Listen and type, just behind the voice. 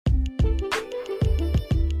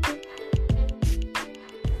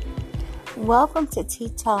Welcome to Tea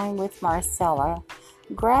Time with Marcella.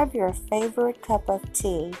 Grab your favorite cup of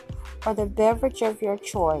tea or the beverage of your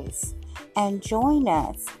choice and join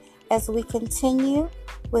us as we continue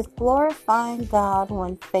with glorifying God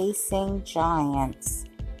when facing giants.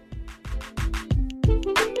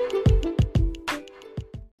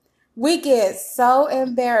 We get so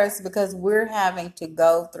embarrassed because we're having to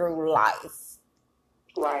go through life.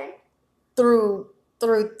 Right. Through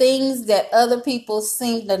things that other people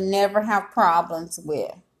seem to never have problems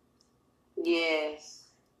with. Yes.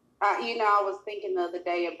 I was thinking the other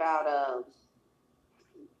day about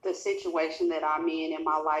the situation that I'm in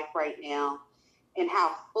my life right now and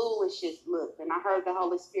how foolish it looked. And I heard the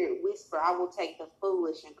Holy Spirit whisper, I will take the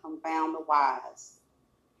foolish and confound the wise.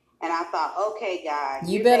 And I thought, okay, God,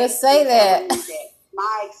 you better say that.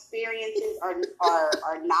 My experiences are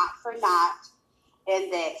not for naught,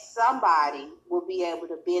 and that somebody will be able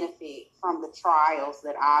to benefit from the trials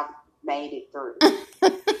that I've made it through.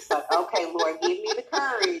 It's like, okay, Lord, give me the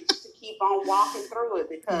courage to keep on walking through it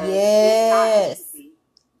because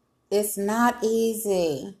it's not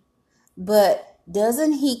easy. But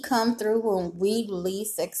doesn't He come through when we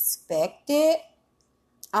least expect it?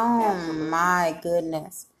 Oh, absolutely. My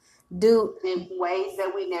goodness. In ways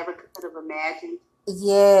that we never could have imagined.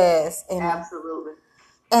 Yes. Absolutely.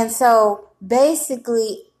 And so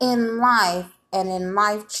basically in life and in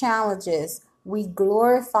life challenges, we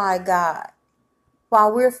glorify God.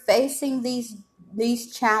 While we're facing these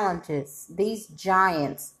challenges, these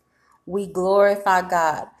giants, we glorify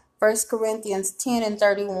God. 1 Corinthians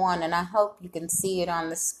 10:31, and I hope you can see it on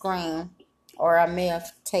the screen, or I may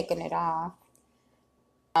have taken it off.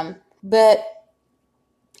 But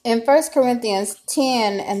in 1 Corinthians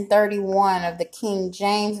 10:31 of the King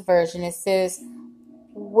James Version, it says,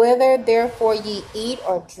 "Whether therefore ye eat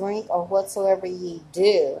or drink or whatsoever ye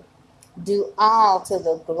do all to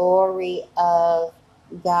the glory of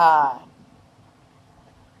God."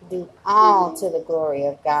 Do all to the glory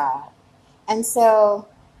of God. And so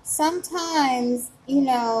sometimes,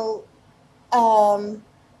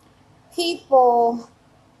 people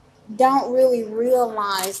don't really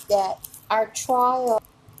realize that our trial,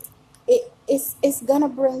 it's going to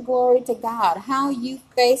bring glory to God. How you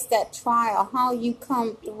face that trial, how you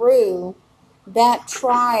come through that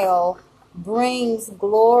trial brings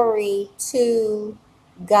glory to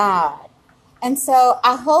God. And so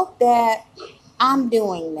I hope that I'm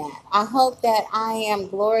doing that. I hope that I am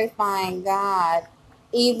glorifying God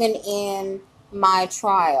even in my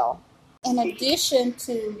trial. In addition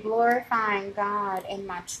to glorifying God in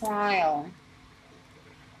my trial,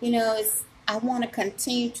 I want to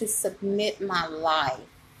continue to submit my life.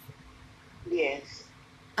 Yes.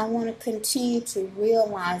 I want to continue to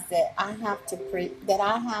realize that I have to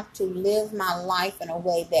live my life in a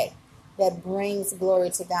way that brings glory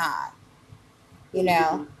to God.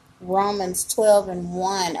 Romans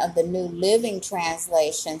 12:1 of the New Living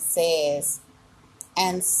Translation says,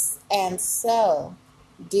 and so,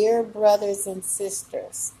 dear brothers and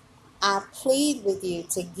sisters, I plead with you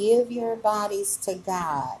to give your bodies to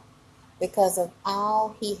God because of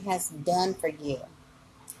all He has done for you.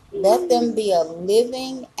 Let them be a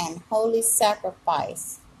living and holy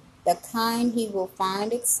sacrifice, the kind He will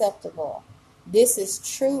find acceptable. This is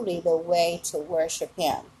truly the way to worship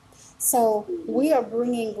Him. So we are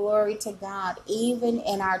bringing glory to God even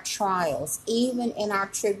in our trials, even in our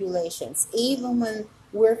tribulations, even when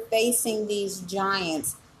we're facing these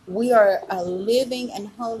giants. We are a living and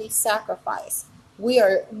holy sacrifice. We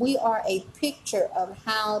are a picture of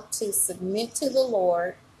how to submit to the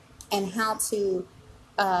Lord and how to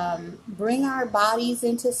bring our bodies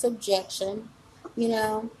into subjection,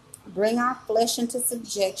 bring our flesh into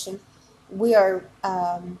subjection. We are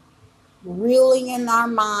reeling in our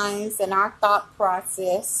minds and our thought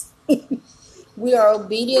process. We are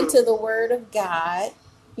obedient to the word of God,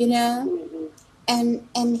 and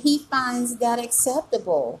He finds that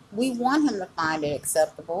acceptable. We want Him to find it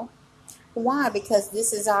acceptable. Why? Because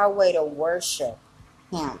this is our way to worship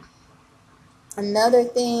Him. Another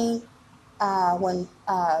thing, when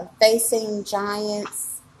facing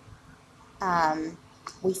giants,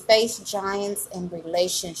 we face giants in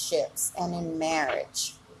relationships and in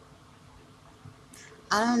marriage.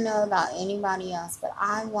 I don't know about anybody else, but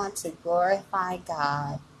I want to glorify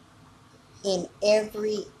God in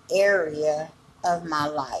every area of my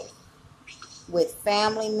life, with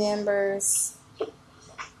family members,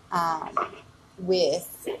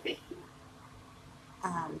 with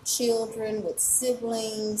children, with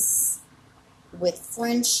siblings, with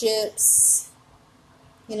friendships.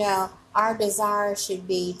 Our desire should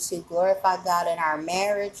be to glorify God in our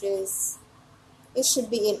marriages. It should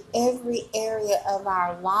be in every area of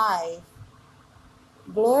our life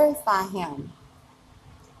glorify Him,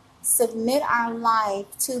 submit our life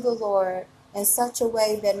to the Lord in such a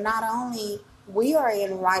way that not only we are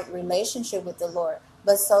in right relationship with the Lord,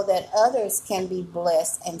 but so that others can be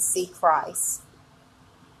blessed and see Christ.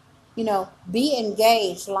 Be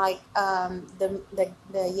engaged like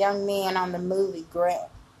the young man on the movie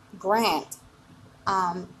Grant.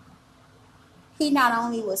 Um, he not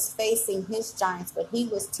only was facing his giants, but he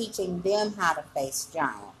was teaching them how to face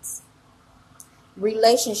giants.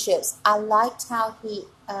 Relationships. I liked how he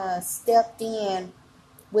stepped in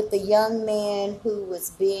with the young man who was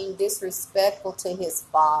being disrespectful to his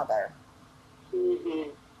father. Mm-hmm.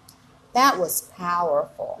 That was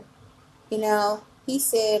powerful. He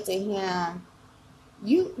said to him,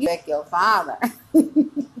 you respect your father.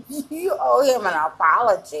 You owe him an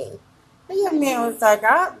apology. The young man was like,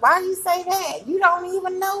 why do you say that? You don't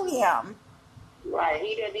even know him. Right.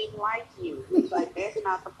 He doesn't even like you. It's like, that's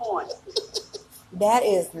not the point. That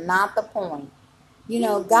is not the point.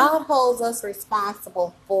 God holds us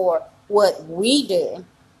responsible for what we do.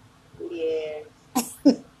 Yeah.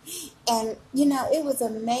 And, it was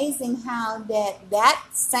amazing how that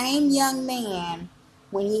same young man,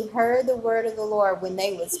 when he heard the word of the Lord, when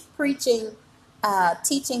they was preaching,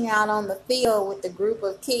 teaching out on the field with the group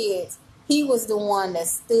of kids, he was the one that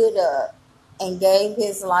stood up and gave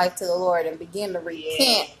his life to the Lord and began to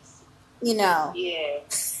repent, Yeah.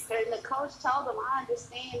 Because the coach told him, I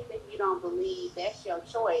understand that you don't believe, that's your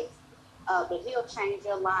choice, but he'll change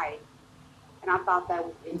your life. And I thought that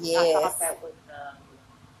was,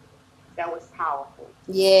 that was powerful.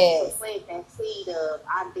 Yes. To plant that seed of,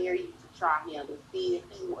 I dare you to try him to see if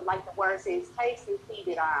he, like the word says, taste and see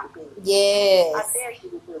that I am good. Yes. I dare you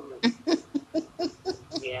to do it.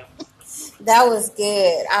 Yeah. That was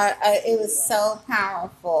good. It was so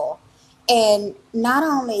powerful. And not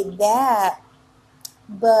only that,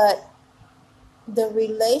 but the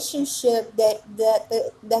relationship that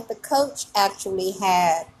the coach actually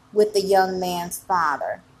had with the young man's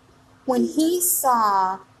father. When he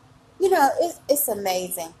saw, it's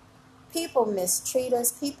amazing. People mistreat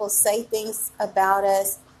us, people say things about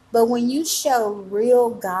us, but when you show real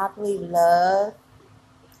godly love,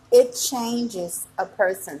 it changes a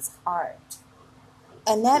person's heart.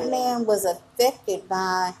 And that man was affected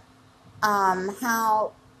by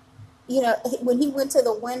how, when he went to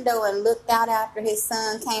the window and looked out after his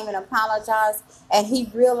son came and apologized, and he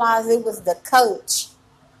realized it was the coach,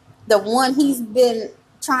 the one he's been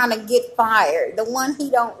trying to get fired, the one he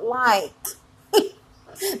don't like.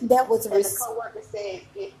 That was and the co-worker said,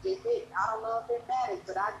 I don't know if it matters,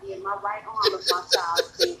 but I did my right arm if my child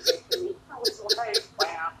said that to me. I was like,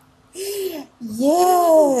 wow.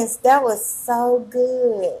 Yes, that was so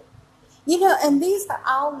good. And these are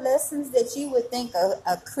all lessons that you would think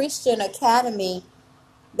a Christian academy,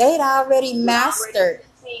 they'd already mastered.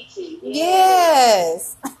 Teaching.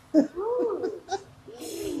 Yes.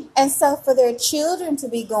 And so for their children to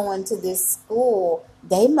be going to this school,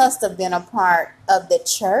 they must have been a part of the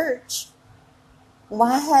church.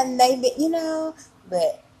 Why hadn't they been,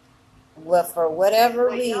 but for whatever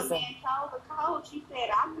reason. Young man told the coach, he said,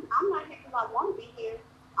 I'm not here because I want to be here.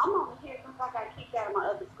 I'm only here because I got kicked out of my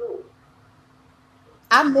other school.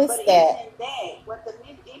 I missed that. Even that, what the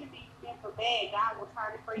enemy meant for bad, God will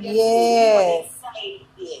turn it for you. Yes.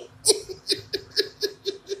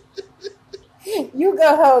 You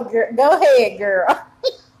go ahead, girl.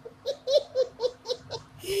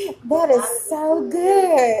 That is so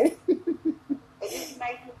good. It just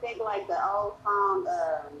makes me think like the old song,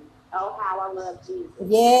 Oh How I Love Jesus.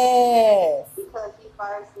 Yes. Because he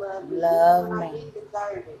first loved me. When I didn't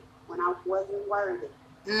deserve it. When I wasn't worthy.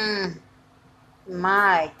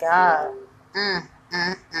 My God.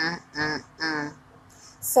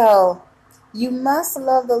 So, you must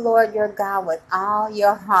love the Lord your God with all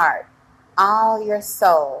your heart, all your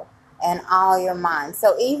soul, and all your mind.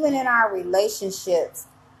 So even in our relationships,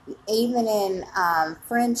 even in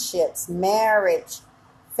friendships, marriage,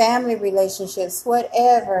 family relationships,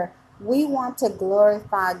 whatever, we want to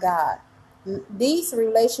glorify God. These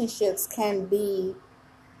relationships can be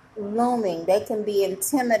looming. They can be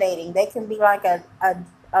intimidating. They can be like a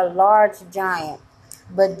large giant.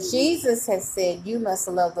 But Jesus has said you must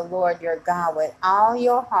love the Lord your God with all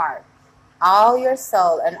your heart, all your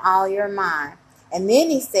soul, and all your mind. And then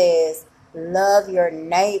he says, love your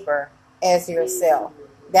neighbor as yourself.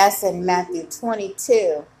 That's in Matthew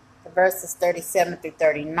 22, verses 37 through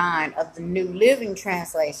 39 of the New Living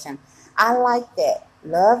Translation. I like that.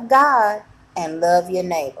 Love God and love your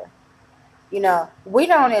neighbor. We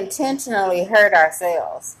don't intentionally hurt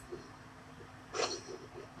ourselves.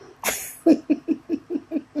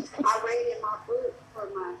 I read in my book for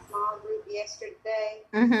my small group yesterday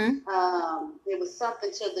Mm-hmm. It was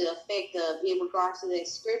something to the effect of, in regards to that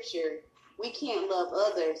scripture, we can't love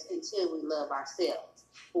others until we love ourselves.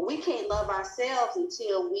 But we can't love ourselves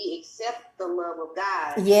until we accept the love of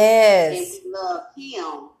God and Yes. we love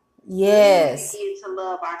Him. Then we Yes. begin to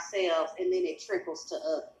love ourselves, and then it trickles to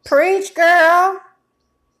others. Preach, girl.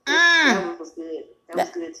 That was good. That was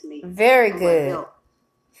That- good to me. Very I was like, good.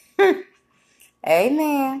 yo,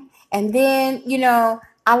 Amen. And then,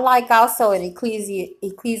 I like also in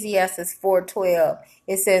Ecclesiastes 4:12,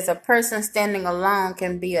 it says a person standing alone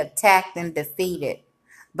can be attacked and defeated,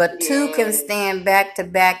 but two can yes. stand back to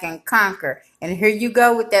back and conquer. And here you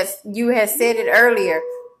go with that. You had said it earlier.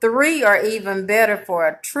 Three are even better, for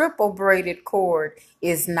a triple braided cord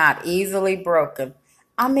is not easily broken.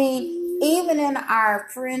 I mean, even in our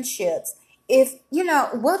friendships, if,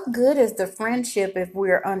 what good is the friendship if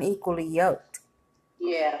we're unequally yoked?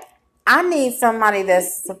 Yeah. I need somebody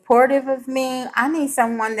that's supportive of me. I need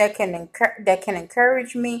someone that can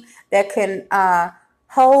encourage me, that can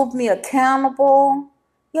hold me accountable.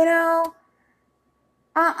 You know,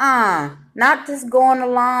 not just going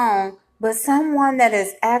along, but someone that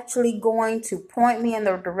is actually going to point me in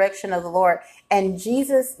the direction of the Lord. And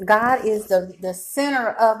Jesus, God, is the center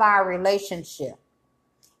of our relationship.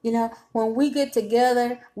 When we get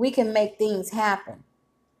together, we can make things happen.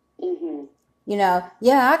 Mm-hmm. Yeah,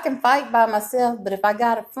 I can fight by myself, but if I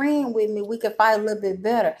got a friend with me, we can fight a little bit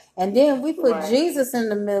better. And then we put Right. Jesus in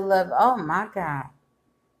the middle of it. Oh my God.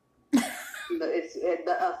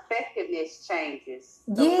 The effectiveness changes.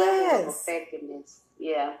 The level of Yes. effectiveness.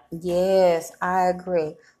 Yeah. Yes, I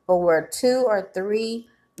agree. But where two or three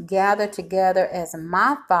gather together as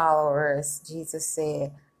my followers, Jesus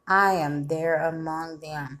said, I am there among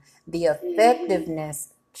them. The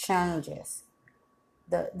effectiveness changes.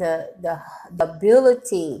 The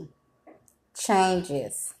ability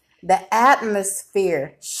changes. The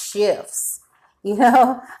atmosphere shifts.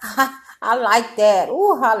 I like that.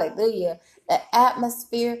 Oh, hallelujah. The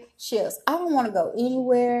atmosphere shifts. I don't want to go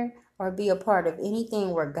anywhere or be a part of anything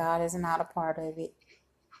where God is not a part of it.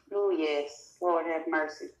 Oh, yes. Lord have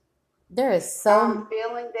mercy. There is I'm so.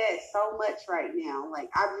 feeling that so much right now. Like,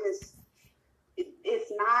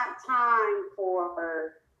 it's not time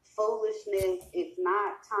for foolishness. It's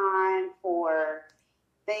not time for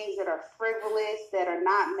things that are frivolous, that are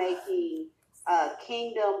not making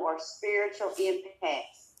kingdom or spiritual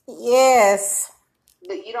impacts. Yes.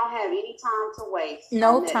 But you don't have any time to waste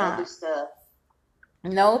No on that other time. stuff.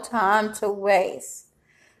 No time to waste.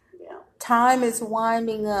 Yeah. Time is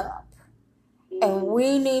winding up. And Mm-hmm.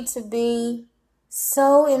 we need to be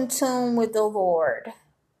so in tune with the Lord.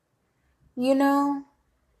 You know?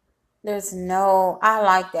 I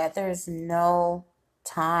like that. There's no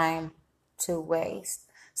time to waste.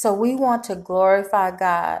 So we want to glorify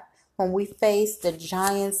God when we face the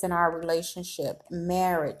giants in our relationship,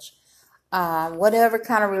 marriage, whatever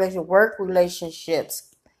kind of relationship, work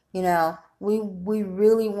relationships. We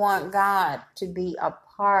really want God to be a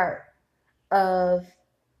part of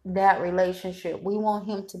that relationship. We want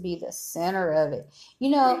Him to be the center of it.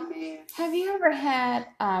 Amen. Have you ever had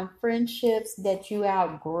friendships that you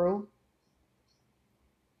outgrew?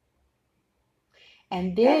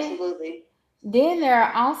 And Absolutely. then there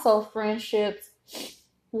are also friendships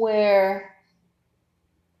where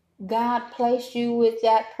God placed you with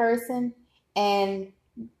that person, and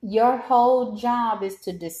your whole job is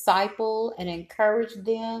to disciple and encourage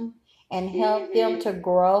them and help them to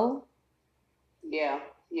grow. Yeah.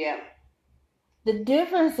 Yeah. The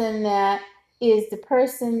difference in that is the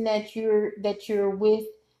person that you're with,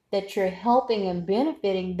 that you're helping and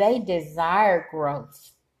benefiting, they desire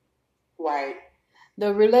growth. Right.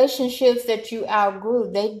 The relationships that you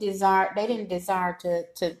outgrew, they didn't desire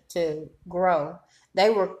to grow. They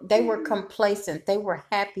were complacent. They were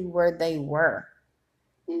happy where they were.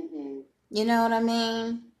 Mm-hmm. You know what I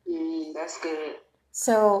mean? That's good.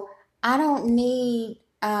 So I don't need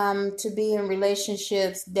to be in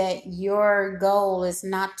relationships that your goal is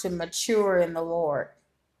not to mature in the Lord.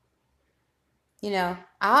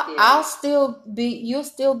 I'll Yeah. still be you'll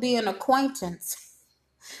still be an acquaintance.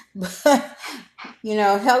 But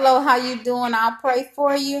hello, how you doing? I'll pray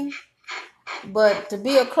for you. But to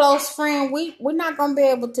be a close friend, we're not gonna be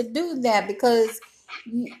able to do that because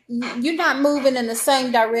you're not moving in the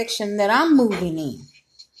same direction that I'm moving in.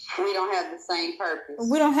 We don't have the same purpose.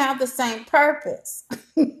 We don't have the same purpose.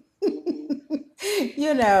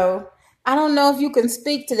 I don't know if you can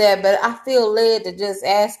speak to that, but I feel led to just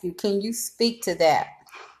ask you, can you speak to that?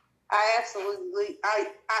 I absolutely,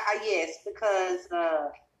 yes, because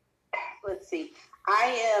let's see, I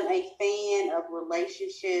am a fan of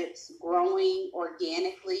relationships growing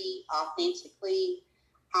organically, authentically,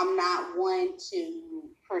 I'm not one to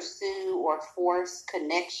pursue or force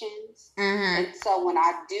connections. Mm-hmm. And so when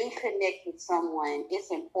I do connect with someone,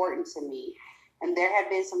 it's important to me. And there have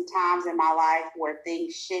been some times in my life where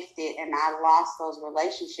things shifted and I lost those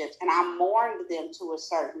relationships, and I mourned them to a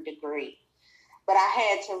certain degree. But I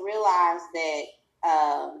had to realize that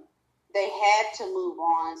they had to move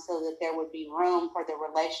on so that there would be room for the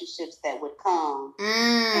relationships that would come.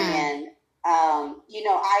 And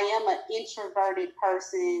I am an introverted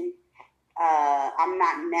person. I'm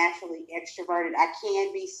not naturally extroverted. I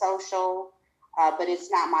can be social, but it's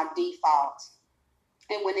not my default.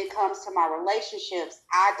 And when it comes to my relationships,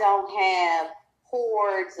 I don't have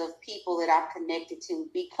hordes of people that I'm connected to,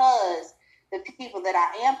 because the people that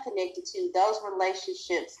I am connected to, those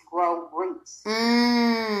relationships grow roots.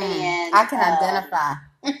 And I can identify.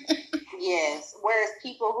 Yes. Whereas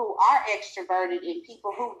people who are extroverted and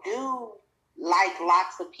people who do like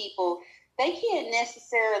lots of people, they can't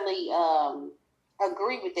necessarily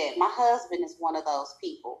agree with that. My husband is one of those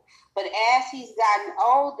people. But as he's gotten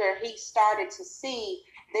older, he started to see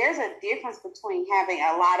there's a difference between having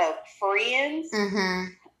a lot of friends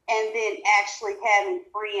and then actually having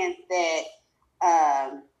friends that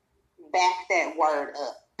back that word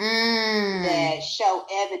up. That show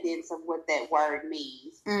evidence of what that word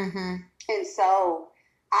means. And so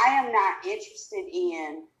I am not interested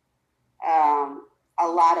in a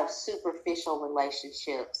lot of superficial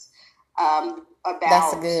relationships.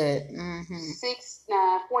 That's good.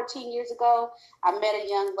 14 years ago, I met a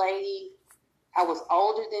young lady. I was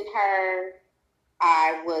older than her.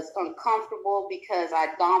 I was uncomfortable because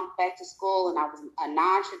I'd gone back to school and I was a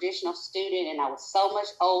non-traditional student and I was so much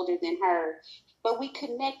older than her. But we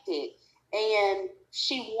connected and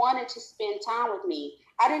she wanted to spend time with me.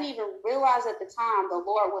 I didn't even realize at the time the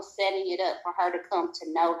Lord was setting it up for her to come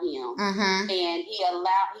to know him. And he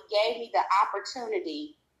gave me the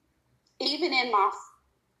opportunity, even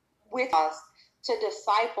with us, to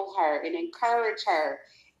disciple her and encourage her.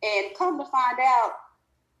 And come to find out,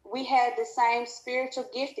 we had the same spiritual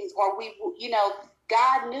giftings, or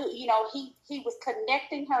God knew, he was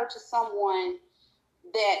connecting her to someone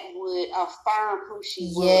that would affirm who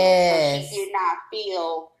she was. So she did not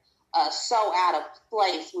feel so out of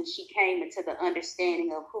place when she came into the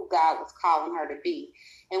understanding of who God was calling her to be.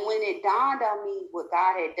 And when it dawned on me what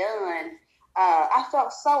God had done, I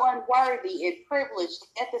felt so unworthy and privileged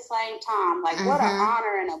at the same time. Like, what an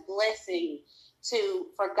honor and a blessing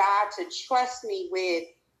for God to trust me with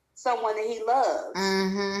someone that he loves,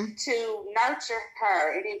 to nurture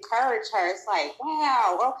her and encourage her. It's like,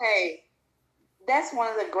 wow, okay, that's one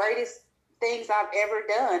of the greatest things I've ever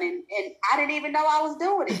done. And I didn't even know I was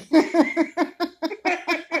doing it.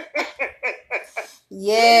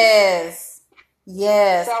 Yes.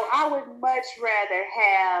 So I would much rather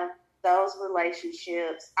have those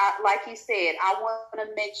relationships. Like you said, I want to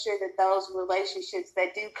make sure that those relationships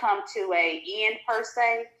that do come to an end per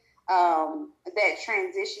se, that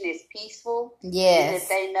transition is peaceful. That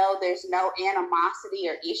they know there's no animosity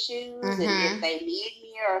or issues. And if they need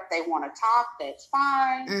me or if they want to talk, that's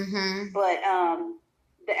fine. But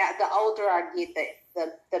the older I get,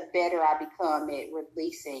 the better I become at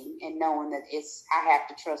releasing and knowing that I have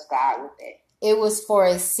to trust God with it. It was for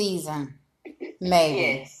a season, maybe.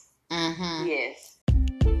 Yes. Yes.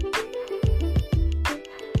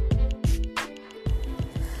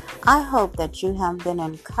 I hope that you have been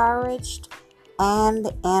encouraged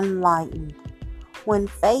and enlightened when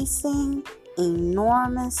facing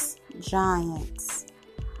enormous giants.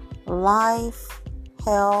 Life,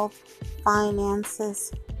 health,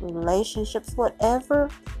 finances, relationships, whatever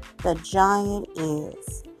the giant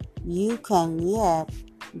is, you can yet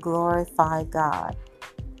glorify God.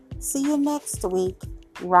 See you next week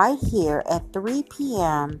right here at 3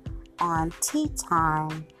 p.m. on Tea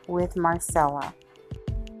Time with Marcella.